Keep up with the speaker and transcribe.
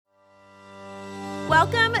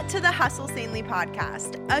Welcome to the Hustle Sanely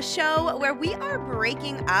podcast, a show where we are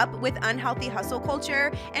breaking up with unhealthy hustle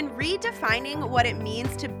culture and redefining what it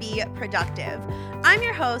means to be productive. I'm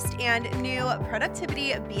your host and new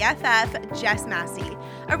productivity BFF, Jess Massey.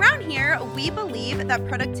 Around here, we believe that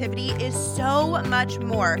productivity is so much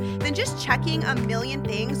more than just checking a million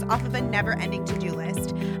things off of a never-ending to-do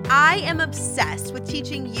list. I am obsessed with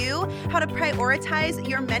teaching you how to prioritize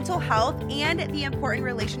your mental health and the important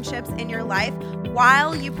relationships in your life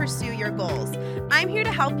while you pursue your goals. I'm here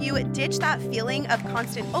to help you ditch that feeling of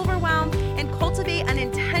constant overwhelm and cultivate an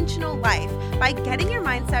intentional life by getting your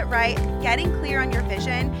mindset right, getting clear on your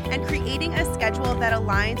vision, and creating a schedule that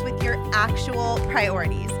aligns with your actual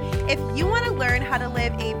priorities. If you want to learn how to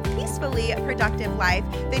live a peacefully productive life,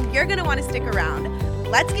 then you're going to want to stick around.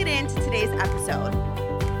 Let's get into today's episode.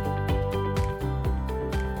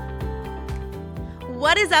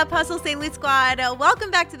 What is up, Hustle Sanely Squad? Welcome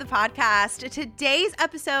back to the podcast. Today's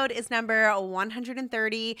episode is number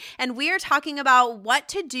 130, and we are talking about what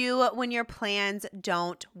to do when your plans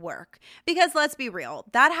don't work. Because let's be real,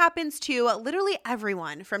 that happens to literally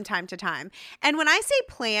everyone from time to time. And when I say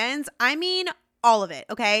plans, I mean all of it,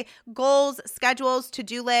 okay? Goals, schedules,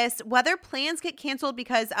 to-do lists, whether plans get canceled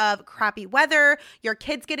because of crappy weather, your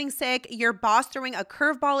kids getting sick, your boss throwing a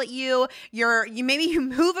curveball at you, maybe you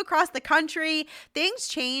move across the country, things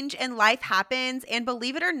change and life happens. And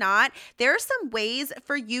believe it or not, there are some ways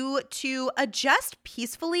for you to adjust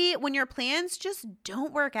peacefully when your plans just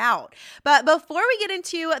don't work out. But before we get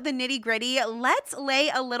into the nitty-gritty, let's lay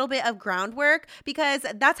a little bit of groundwork because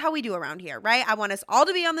that's how we do around here, right? I want us all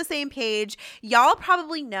to be on the same page. Y'all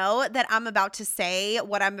probably know that I'm about to say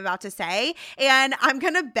what I'm about to say, and I'm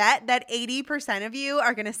going to bet that 80% of you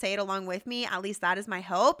are going to say it along with me. At least that is my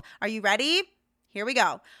hope. Are you ready? Here we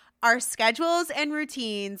go. Our schedules and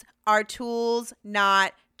routines are tools,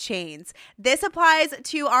 not chains. This applies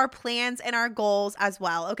to our plans and our goals as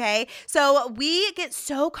well, okay? So we get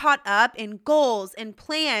so caught up in goals and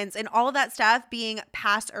plans and all of that stuff being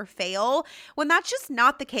pass or fail when that's just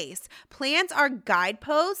not the case. Plans are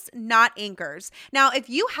guideposts, not anchors. Now, if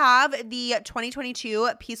you have the 2022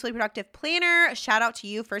 Peacefully Productive Planner, shout out to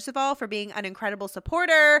you, first of all, for being an incredible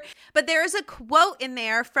supporter. But there is a quote in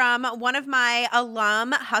there from one of my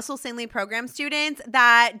alum Hustle Sanely program students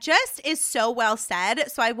that just is so well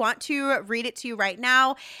said. So I want to read it to you right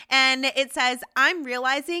now. And it says, I'm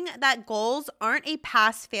realizing that goals aren't a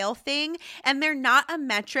pass-fail thing, and they're not a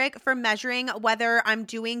metric for measuring whether I'm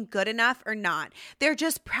doing good enough or not. They're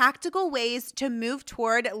just practical ways to move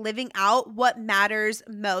toward living out what matters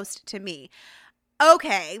most to me.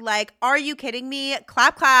 Okay, like, are you kidding me?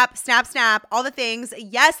 Clap, clap, snap, snap, all the things.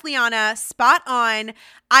 Yes, Liana, spot on.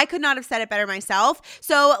 I could not have said it better myself.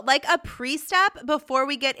 So like a pre-step before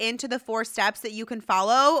we get into the 4 steps that you can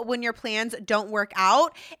follow when your plans don't work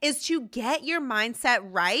out is to get your mindset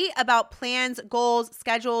right about plans, goals,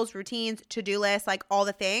 schedules, routines, to-do lists, like all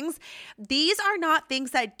the things. These are not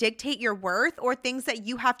things that dictate your worth or things that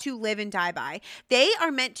you have to live and die by. They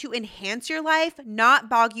are meant to enhance your life, not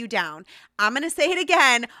bog you down. I'm going to say it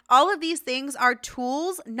again. All of these things are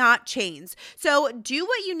tools, not chains. So do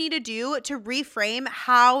what you need to do to reframe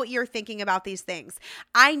how you're thinking about these things.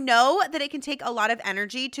 I know that it can take a lot of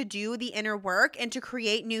energy to do the inner work and to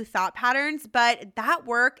create new thought patterns, but that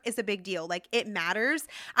work is a big deal. Like, it matters.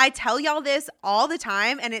 I tell y'all this all the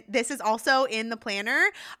time, and this is also in the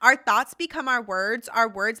planner. Our thoughts become our words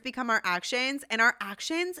become our actions, and our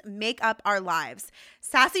actions make up our lives.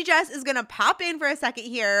 Sassy Jess is going to pop in for a second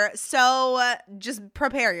here, so just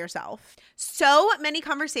prepare yourself. So many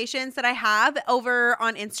conversations that I have over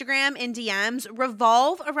on Instagram in DMs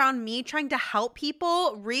revolve around me trying to help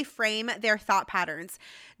people reframe their thought patterns.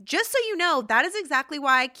 Just so you know, that is exactly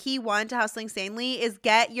why key 1 to hustling sanely is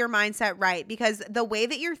get your mindset right, because the way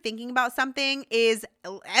that you're thinking about something is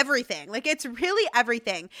everything. Like, it's really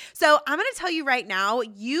everything. So I'm going to tell you right now,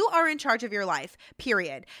 you are in charge of your life,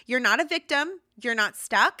 period. You're not a victim. You're not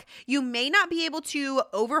stuck. You may not be able to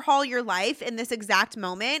overhaul your life in this exact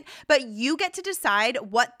moment, but you get to decide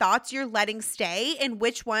what thoughts you're letting stay and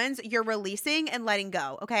which ones you're releasing and letting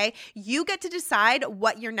go, okay? You get to decide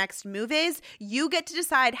what your next move is. You get to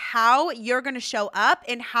decide how you're going to show up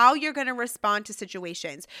and how you're going to respond to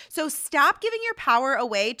situations. So stop giving your power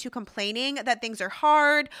away to complaining that things are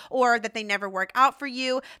hard or that they never work out for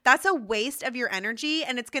you. That's a waste of your energy,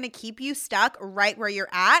 and it's going to keep you stuck right where you're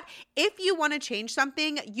at. If you want to change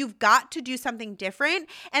something, you've got to do something different.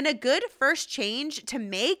 And a good first change to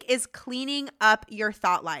make is cleaning up your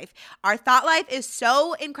thought life. Our thought life is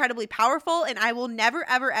so incredibly powerful, and I will never,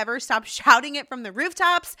 ever, ever stop shouting it from the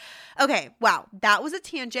rooftops. Okay, wow, that was a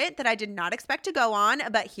tangent tangent that I did not expect to go on,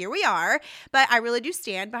 but here we are. But I really do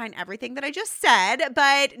stand behind everything that I just said.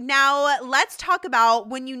 But now let's talk about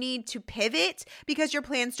when you need to pivot because your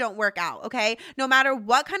plans don't work out, okay? No matter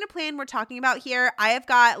what kind of plan we're talking about here, I have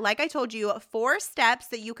got, like I told you, 4 steps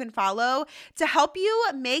that you can follow to help you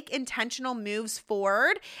make intentional moves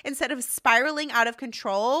forward instead of spiraling out of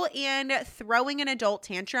control and throwing an adult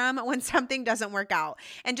tantrum when something doesn't work out.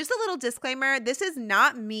 And just a little disclaimer, this is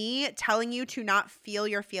not me telling you to not feel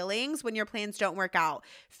your feelings when your plans don't work out.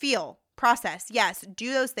 Feel, process, yes,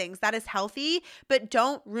 do those things. That is healthy, but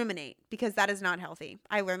don't ruminate because that is not healthy.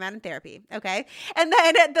 I learned that in therapy, okay? And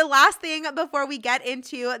then the last thing before we get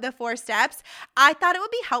into the 4 steps, I thought it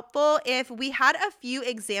would be helpful if we had a few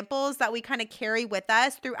examples that we kind of carry with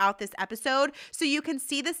us throughout this episode so you can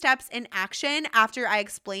see the steps in action after I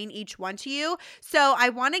explain each one to you. So I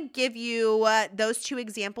want to give you those 2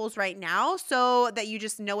 examples right now so that you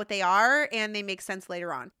just know what they are and they make sense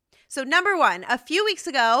later on. So number 1, a few weeks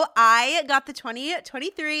ago, I got the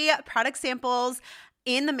 2023 product samples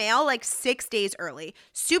in the mail like 6 days early.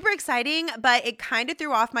 Super exciting, but it kind of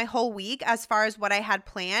threw off my whole week as far as what I had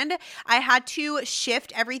planned. I had to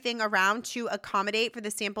shift everything around to accommodate for the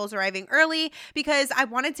samples arriving early because I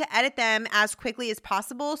wanted to edit them as quickly as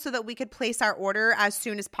possible so that we could place our order as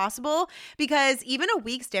soon as possible, because even a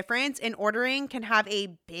week's difference in ordering can have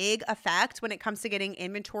a big effect when it comes to getting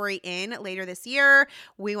inventory in later this year.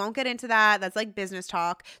 We won't get into that. That's like business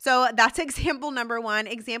talk. So that's example number 1.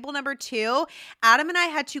 Example number 2, Adam and I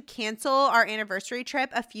had to cancel our anniversary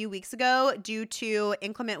trip a few weeks ago due to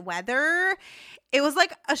inclement weather. It was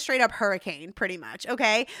like a straight up hurricane, pretty much,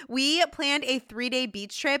 okay? We planned a 3-day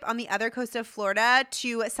beach trip on the other coast of Florida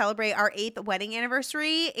to celebrate our 8th wedding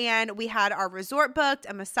anniversary, and we had our resort booked,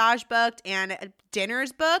 a massage booked, and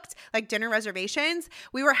dinners booked, like dinner reservations.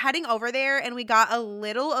 We were heading over there, and we got a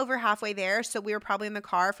little over halfway there, so we were probably in the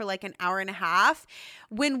car for like an hour and a half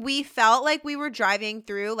when we felt like we were driving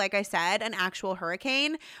through, like I said, an actual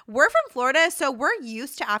hurricane. We're from Florida, so we're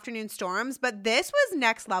used to afternoon storms, but this was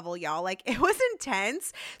next level, y'all. Like, it was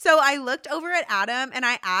intense. So I looked over at Adam and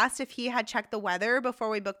I asked if he had checked the weather before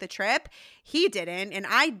we booked the trip. He didn't, and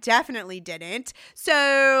I definitely didn't.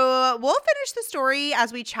 So we'll finish the story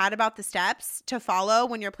as we chat about the steps to follow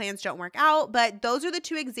when your plans don't work out. But those are the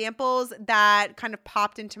 2 examples that kind of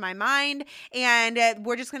popped into my mind. And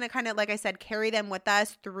we're just going to kind of, like I said, carry them with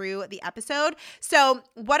us through the episode. So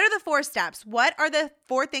what are the 4 steps? What are the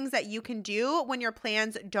 4 things that you can do when your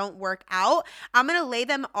plans don't work out? I'm going to lay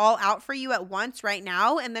them all out for you at once right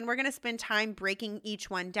now, and then we're going to spend time breaking each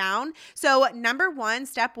one down. So number 1,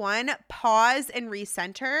 step 1, pause and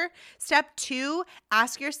recenter. Step 2,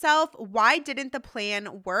 ask yourself, why didn't the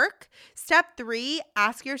plan work? Step 3,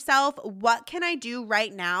 ask yourself, what can I do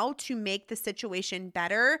right now to make the situation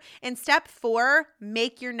better? And step 4,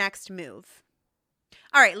 make your next move.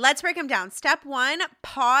 All right, let's break them down. Step 1,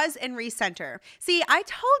 pause and recenter. See, I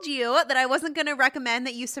told you that I wasn't going to recommend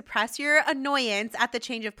that you suppress your annoyance at the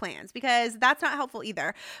change of plans because that's not helpful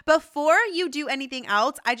either. Before you do anything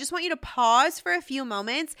else, I just want you to pause for a few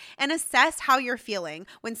moments and assess how you're feeling.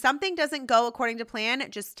 When something doesn't go according to plan,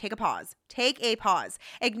 just take a pause. Take a pause.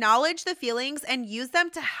 Acknowledge the feelings and use them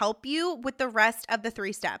to help you with the rest of the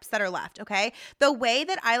 3 steps that are left, okay? The way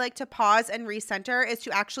that I like to pause and recenter is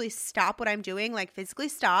to actually stop what I'm doing, like physically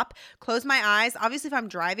stop, close my eyes. Obviously, if I'm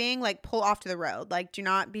driving, like pull off to the road. Like, do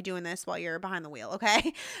not be doing this while you're behind the wheel,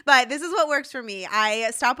 okay? But this is what works for me. I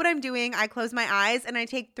stop what I'm doing, I close my eyes, and I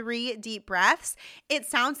take 3 deep breaths. It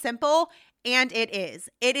sounds simple. And it is.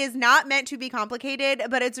 It is not meant to be complicated,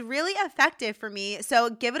 but it's really effective for me. So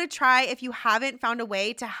give it a try if you haven't found a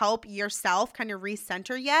way to help yourself kind of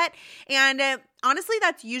recenter yet. And honestly,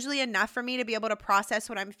 that's usually enough for me to be able to process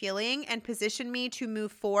what I'm feeling and position me to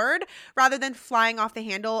move forward rather than flying off the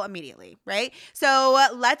handle immediately, right? So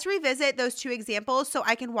let's revisit those 2 examples so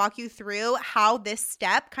I can walk you through how this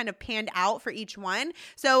step kind of panned out for each one.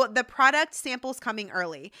 So the product samples coming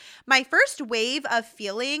early. My first wave of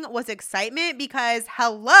feeling was excitement because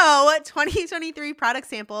hello, 2023 product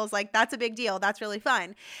samples, like that's a big deal. That's really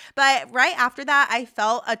fun. But right after that, I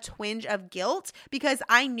felt a twinge of guilt because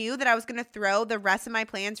I knew that I was going to throw the rest of my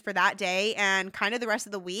plans for that day and kind of the rest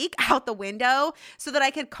of the week out the window so that I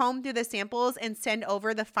could comb through the samples and send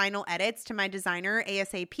over the final edits to my designer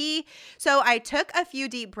ASAP. So I took a few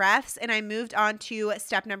deep breaths and I moved on to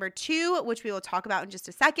step number 2, which we will talk about in just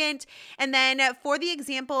a second. And then for the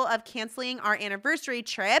example of canceling our anniversary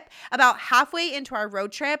trip, about halfway into our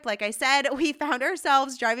road trip, like I said, we found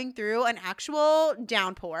ourselves driving through an actual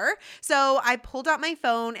downpour. So I pulled out my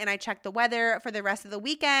phone and I checked the weather for the rest of the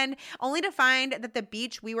weekend, only to find mind that the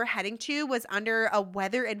beach we were heading to was under a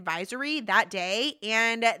weather advisory that day,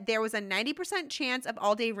 and there was a 90% chance of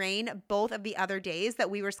all-day rain both of the other days that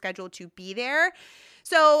we were scheduled to be there.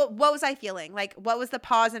 So what was I feeling? Like, what was the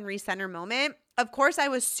pause and recenter moment? Of course, I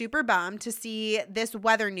was super bummed to see this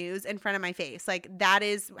weather news in front of my face. Like, that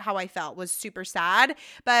is how I felt, was super sad.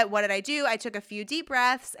 But what did I do? I took a few deep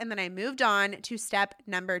breaths and then I moved on to step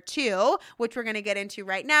number 2, which we're going to get into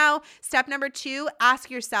right now. Step number 2, ask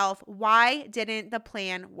yourself, why didn't the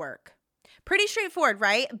plan work? Pretty straightforward,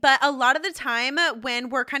 right? But a lot of the time when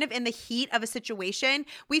we're kind of in the heat of a situation,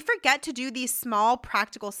 we forget to do these small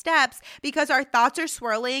practical steps because our thoughts are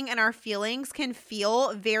swirling and our feelings can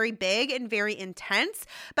feel very big and very intense.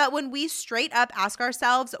 But when we straight up ask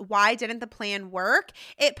ourselves, why didn't the plan work?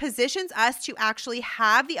 It positions us to actually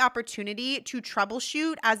have the opportunity to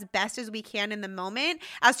troubleshoot as best as we can in the moment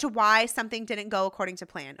as to why something didn't go according to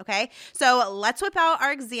plan, okay? So let's whip out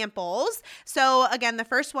our examples. So again, the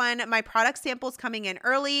first one, my product samples coming in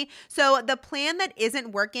early. So the plan that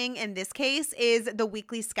isn't working in this case is the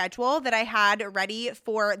weekly schedule that I had ready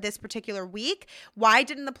for this particular week. Why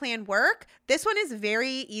didn't the plan work? This one is very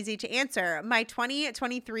easy to answer. My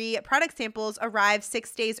 2023 product samples arrived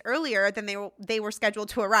 6 days earlier than they were scheduled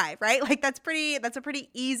to arrive, right? Like that's a pretty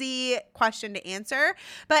easy question to answer.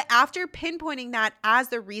 But after pinpointing that as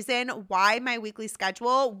the reason why my weekly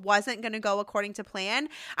schedule wasn't going to go according to plan,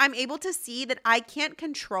 I'm able to see that I can't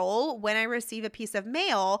control when I receive a piece of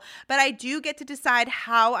mail, but I do get to decide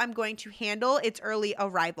how I'm going to handle its early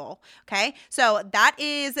arrival. Okay, so that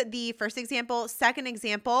is the first example. Second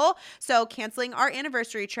example, so canceling our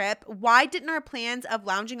anniversary trip. Why didn't our plans of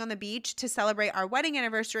lounging on the beach to celebrate our wedding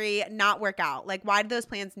anniversary not work out? Like, why did those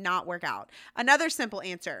plans not work out? Another simple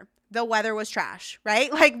answer. The weather was trash,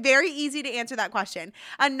 right? Like very easy to answer that question.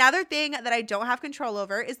 Another thing that I don't have control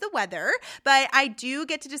over is the weather, but I do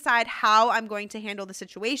get to decide how I'm going to handle the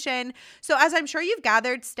situation. So as I'm sure you've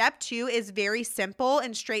gathered, step 2 is very simple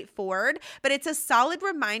and straightforward, but it's a solid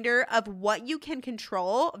reminder of what you can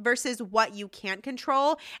control versus what you can't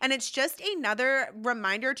control. And it's just another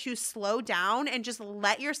reminder to slow down and just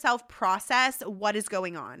let yourself process what is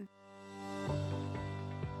going on.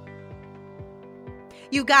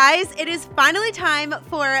 You guys, it is finally time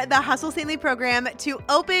for the Hustle Sanely program to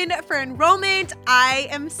open for enrollment. I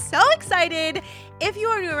am so excited. If you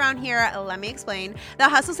are new around here, let me explain. The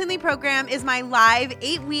Hustle Sanely program is my live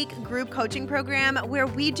 8-week group coaching program where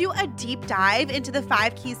we do a deep dive into the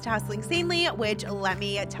 5 keys to hustling sanely, which let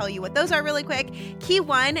me tell you what those are really quick. Key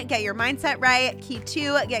 1, get your mindset right. Key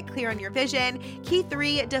 2, get clear on your vision. Key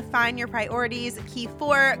 3, define your priorities. Key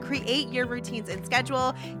 4, create your routines and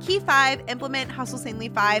schedule. Key 5, implement Hustle Sanely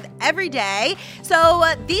 5 every day. So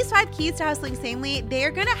these 5 keys to hustling sanely, they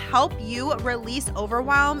are going to help you release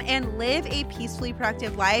overwhelm and live a peacefully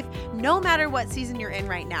productive life no matter what season you're in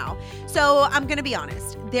right now. So I'm going to be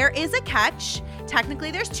honest, there is a catch.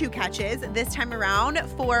 Technically, there's 2 catches this time around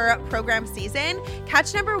for program season.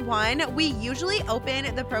 Catch number 1, we usually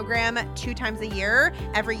open the program 2 times a year,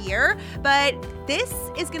 every year, but this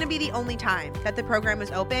is going to be the only time that the program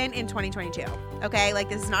is open in 2022. Okay, like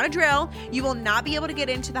this is not a drill. You will not be able to get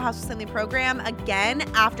into the Hustle Sanely program again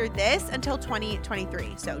after this until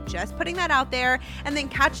 2023. So just putting that out there. And then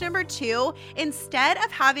catch number 2, instead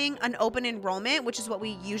of having an open enrollment, which is what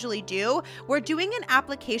we usually do, we're doing an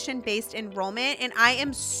application-based enrollment. And I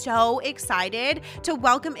am so excited to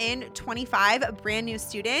welcome in 25 brand new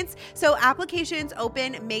students. So applications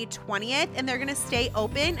open May 20th and they're going to stay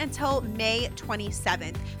open until May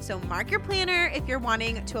 27th. So mark your planner if you're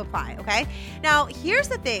wanting to apply, okay? Now, here's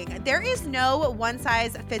the thing. There is no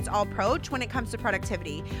one-size-fits-all approach when it comes to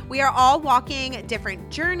productivity. We are all walking different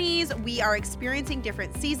journeys. We are experiencing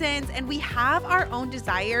different seasons, and we have our own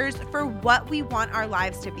desires for what we want our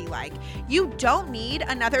lives to be like. You don't need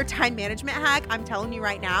another time management hack. I'm telling you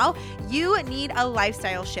right now, you need a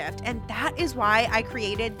lifestyle shift. And that is why I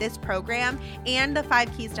created this program and the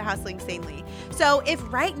 5 keys to hustling sanely. So if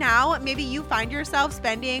right now, maybe you find yourself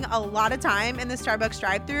spending a lot of time in the Starbucks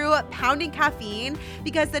drive-thru pounding caffeine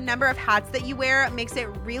because the number of hats that you wear makes it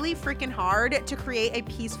really freaking hard to create a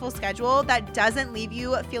peaceful schedule that doesn't leave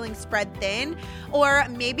you feeling spread thin, or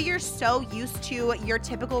maybe you're so used to your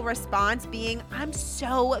typical response being, I'm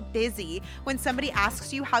so busy, when somebody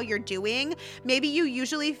asks you how you're doing. Maybe you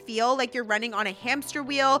usually feel like you're running on a hamster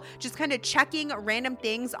wheel, just kind of checking random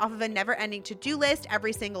things off of a never-ending to-do list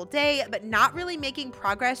every single day, but not really making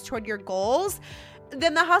progress toward your goals.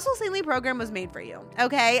 then the Hustle Sanely program was made for you,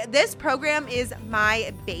 okay? This program is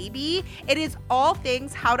my baby. It is all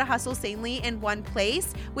things how to hustle sanely in one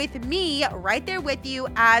place with me right there with you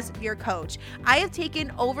as your coach. I have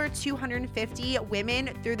taken over 250 women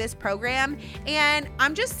through this program, and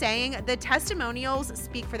I'm just saying the testimonials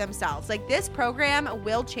speak for themselves. Like, this program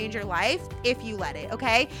will change your life if you let it,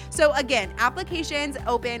 okay? So again, applications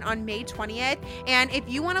open on May 20th, and if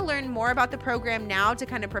you want to learn more about the program now to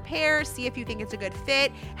kind of prepare, see if you think it's a good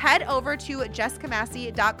fit, head over to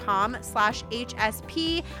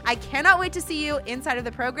jessicamassey.com/HSP. I cannot wait to see you inside of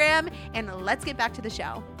the program, and let's get back to the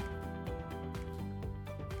show.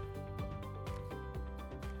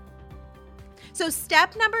 So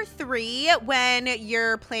step number 3 when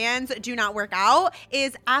your plans do not work out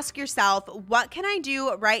is ask yourself, what can I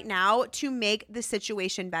do right now to make the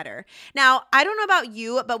situation better? Now, I don't know about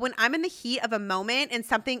you, but when I'm in the heat of a moment and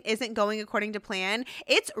something isn't going according to plan,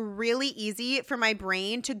 it's really easy for my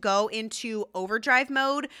brain to go into overdrive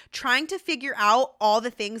mode, trying to figure out all the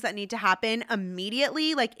things that need to happen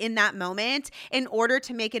immediately, like in that moment, in order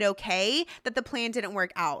to make it okay that the plan didn't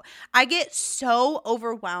work out. I get so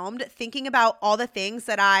overwhelmed thinking about all the things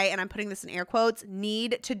that and I'm putting this in air quotes,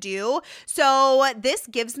 need to do. So this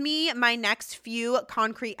gives me my next few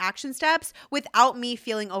concrete action steps without me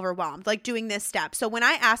feeling overwhelmed, like doing this step. So when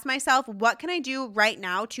I ask myself, what can I do right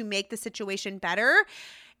now to make the situation better?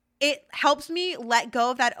 It helps me let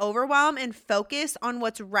go of that overwhelm and focus on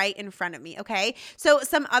what's right in front of me, okay? So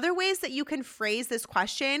some other ways that you can phrase this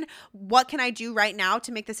question, what can I do right now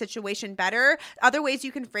to make the situation better? Other ways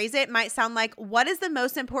you can phrase it might sound like, what is the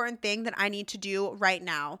most important thing that I need to do right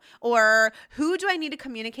now? Or who do I need to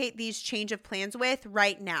communicate these change of plans with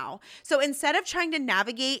right now? So instead of trying to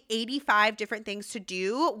navigate 85 different things to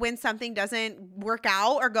do when something doesn't work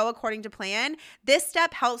out or go according to plan, this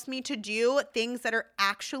step helps me to do things that are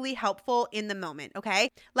actually helpful in the moment, okay?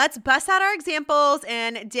 Let's bust out our examples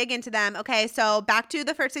and dig into them, okay? So back to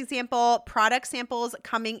the first example, product samples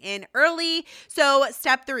coming in early. So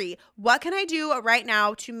step 3, what can I do right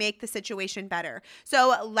now to make the situation better?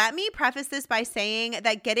 So let me preface this by saying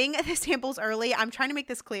that getting the samples early, I'm trying to make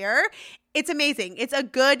this clear, it's amazing. It's a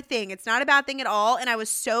good thing. It's not a bad thing at all. And I was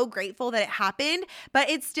so grateful that it happened, but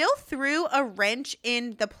it still threw a wrench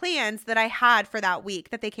in the plans that I had for that week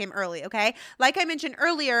that they came early, okay? Like I mentioned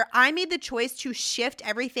earlier, I made the choice to shift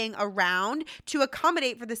everything around to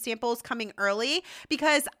accommodate for the samples coming early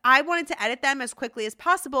because I wanted to edit them as quickly as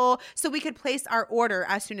possible so we could place our order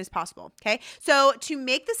as soon as possible, okay? So to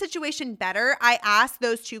make the situation better, I asked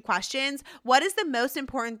those 2 questions. What is the most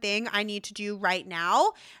important thing I need to do right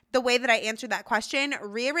now? The way that I answered that question,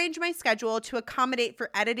 rearrange my schedule to accommodate for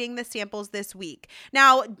editing the samples this week.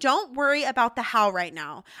 Now, don't worry about the how right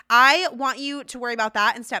now. I want you to worry about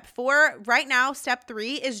that in step 4. Right now, step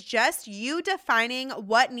 3 is just you defining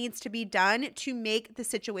what needs to be done to make the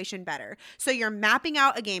situation better. So you're mapping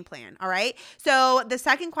out a game plan, all right? So the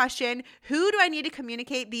second question, who do I need to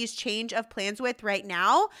communicate these change of plans with right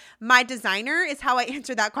now? My designer is how I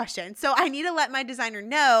answer that question. So I need to let my designer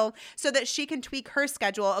know so that she can tweak her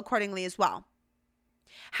schedule accordingly as well.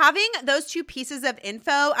 Having those 2 pieces of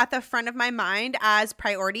info at the front of my mind as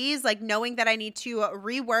priorities, like knowing that I need to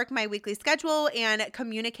rework my weekly schedule and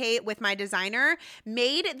communicate with my designer,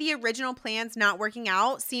 made the original plans not working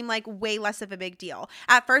out seem like way less of a big deal.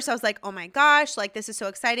 At first, I was like, oh my gosh, like this is so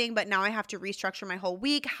exciting, but now I have to restructure my whole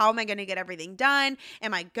week. How am I going to get everything done?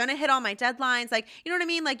 Am I going to hit all my deadlines? Like, you know what I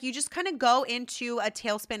mean? Like you just kind of go into a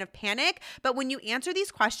tailspin of panic. But when you answer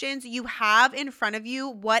these questions, you have in front of you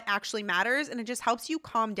what actually matters, and it just helps you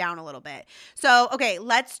calm down a little bit. So, okay,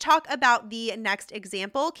 let's talk about the next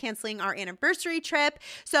example, canceling our anniversary trip.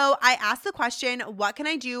 So I asked the question, what can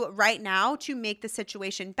I do right now to make the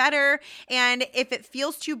situation better? And if it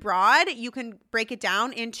feels too broad, you can break it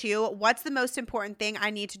down into what's the most important thing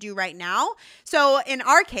I need to do right now. So in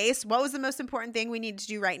our case, what was the most important thing we need to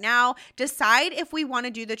do right now? Decide if we want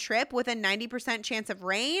to do the trip with a 90% chance of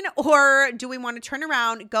rain, or do we want to turn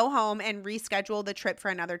around, go home, and reschedule the trip for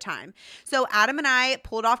another time? So Adam and I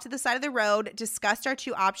pulled off to the side of the road, discussed our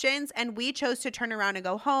 2 options, and we chose to turn around and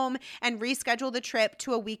go home and reschedule the trip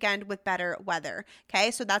to a weekend with better weather.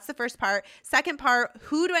 Okay, so that's the first part. Second part,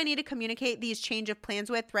 who do I need to communicate these change of plans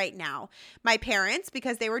with right now? My parents,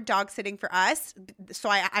 because they were dog sitting for us. So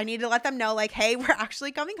I needed to let them know, like, hey, we're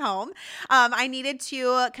actually coming home. I needed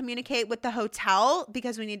to communicate with the hotel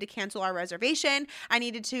because we need to cancel our reservation. I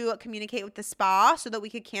needed to communicate with the spa so that we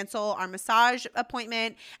could cancel our massage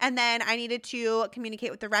appointment. And then I needed to communicate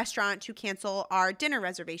communicate with the restaurant to cancel our dinner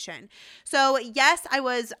reservation. So yes, I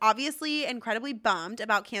was obviously incredibly bummed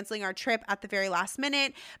about canceling our trip at the very last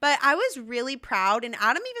minute, but I was really proud. And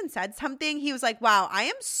Adam even said something. He was like, wow, I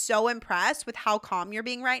am so impressed with how calm you're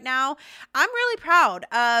being right now. I'm really proud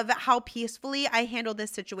of how peacefully I handled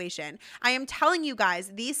this situation. I am telling you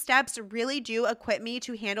guys, these steps really do equip me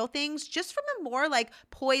to handle things just from a more like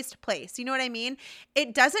poised place. You know what I mean?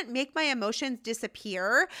 It doesn't make my emotions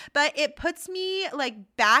disappear, but it puts me like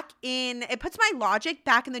it puts my logic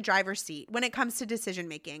back in the driver's seat when it comes to decision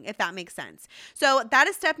making, if that makes sense. So that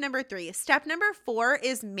is step number 3. Step number 4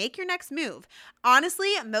 is make your next move.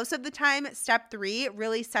 Honestly, most of the time, step 3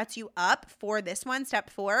 really sets you up for this one, step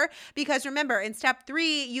 4, because remember, in step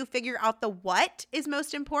 3, you figure out the what is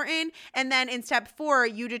most important. And then in step 4,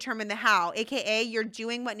 you determine the how, aka you're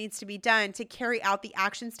doing what needs to be done to carry out the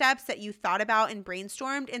action steps that you thought about and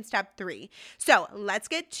brainstormed in step 3. So let's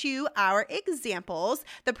get to our examples.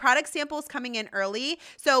 The product samples coming in early.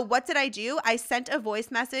 So what did I do? I sent a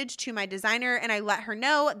voice message to my designer and I let her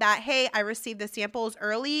know that, hey, I received the samples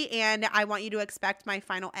early and I want you to expect my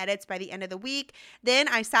final edits by the end of the week. Then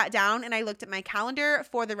I sat down and I looked at my calendar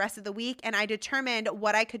for the rest of the week and I determined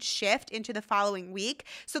what I could shift into the following week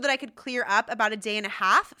so that I could clear up about a day and a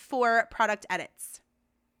half for product edits.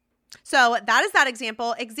 So that is that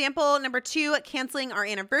example. Example number 2, canceling our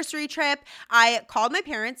anniversary trip. I called my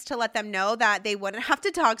parents to let them know that they wouldn't have to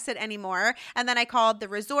dog sit anymore. And then I called the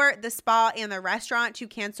resort, the spa, and the restaurant to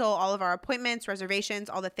cancel all of our appointments, reservations,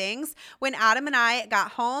 all the things. When Adam and I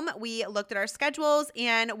got home, we looked at our schedules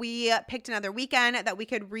and we picked another weekend that we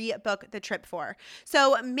could rebook the trip for.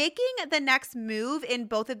 So making the next move in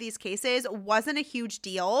both of these cases wasn't a huge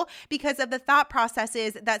deal because of the thought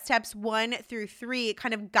processes that steps 1 through 3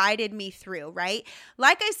 kind of guided me through, right?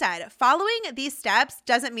 Like I said, following these steps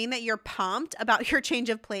doesn't mean that you're pumped about your change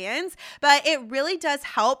of plans, but it really does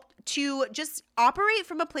help to just operate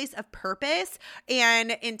from a place of purpose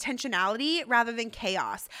and intentionality rather than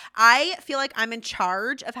chaos. I feel like I'm in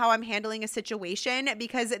charge of how I'm handling a situation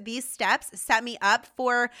because these steps set me up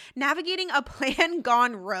for navigating a plan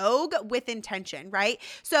gone rogue with intention, right?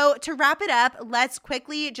 So to wrap it up, let's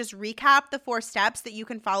quickly just recap the 4 steps that you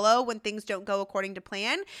can follow when things don't go according to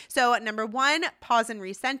plan. So number 1, pause and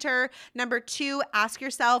recenter. Number 2, ask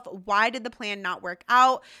yourself, why did the plan not work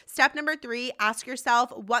out? Step number 3, ask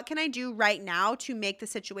yourself, what can I do right now to make the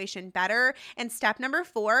situation better? And step number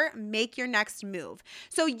 4, make your next move.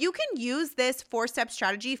 So you can use this 4-step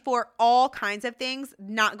strategy for all kinds of things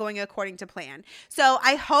not going according to plan. So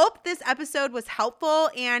I hope this episode was helpful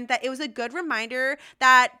and that it was a good reminder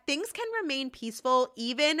that things can remain peaceful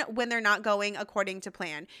even when they're not going according to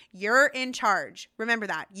plan. You're in charge. Remember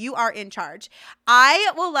that. You are in charge.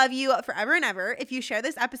 I will love you forever and ever if you share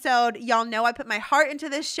this episode. Y'all know I put my heart into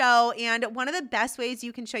this show, and one of the best ways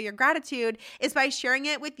you can show your gratitude is by sharing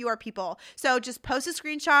it with your people. So just post a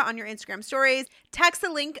screenshot on your Instagram stories, text the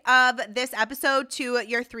link of this episode to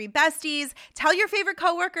your 3 besties, tell your favorite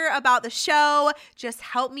coworker about the show. Just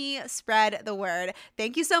help me spread the word.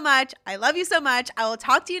 Thank you so much. I love you so much. I will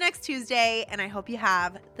talk to you next Tuesday, and I hope you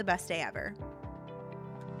have the best day ever.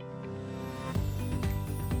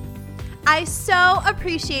 I so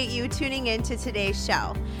appreciate you tuning in to today's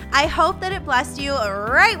show. I hope that it blessed you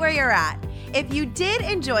right where you're at. If you did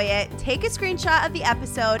enjoy it, take a screenshot of the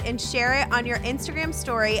episode and share it on your Instagram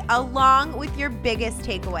story along with your biggest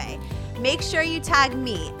takeaway. Make sure you tag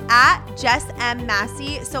me at Jess M.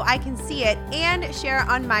 Massey so I can see it and share it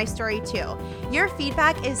on my story too. Your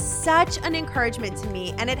feedback is such an encouragement to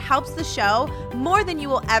me and it helps the show more than you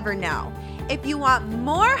will ever know. If you want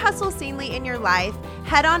more Hustle Sanely in your life,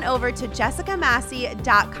 head on over to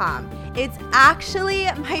jessicamassey.com. It's actually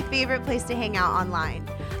my favorite place to hang out online.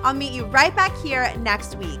 I'll meet you right back here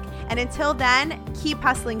next week. And until then, keep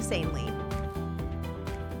hustling sanely.